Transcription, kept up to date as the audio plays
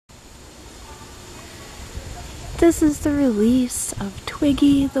This is the release of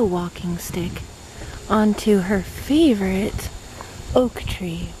Twiggy the walking stick onto her favorite oak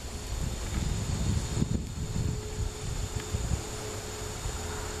tree.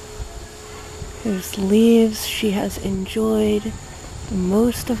 Whose leaves she has enjoyed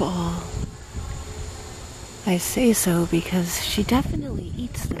most of all. I say so because she definitely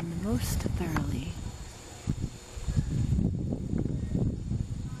eats them the most thoroughly.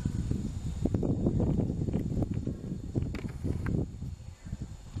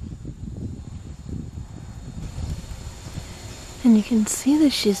 And you can see that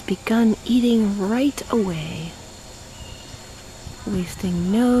she's begun eating right away,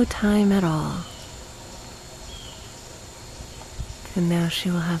 wasting no time at all. And now she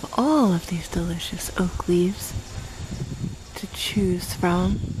will have all of these delicious oak leaves to choose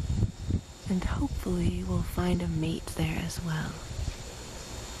from, and hopefully will find a mate there as well.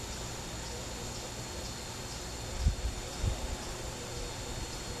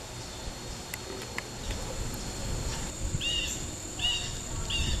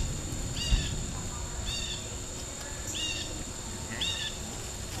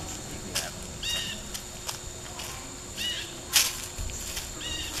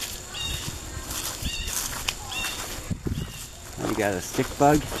 You got a stick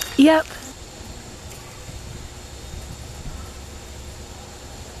bug? Yep.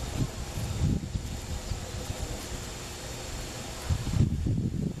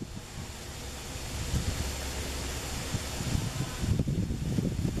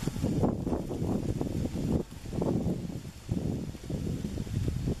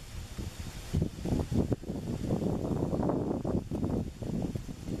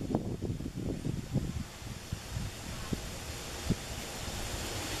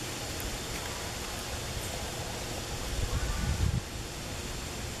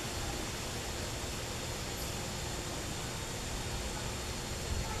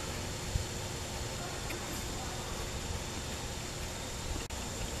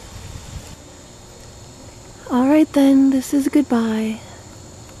 Alright then, this is goodbye.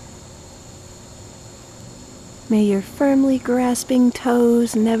 May your firmly grasping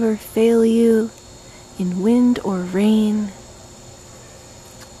toes never fail you in wind or rain.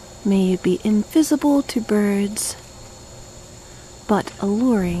 May you be invisible to birds, but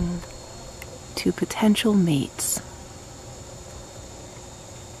alluring to potential mates.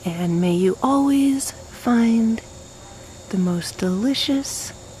 And may you always find the most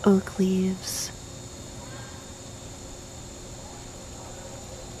delicious oak leaves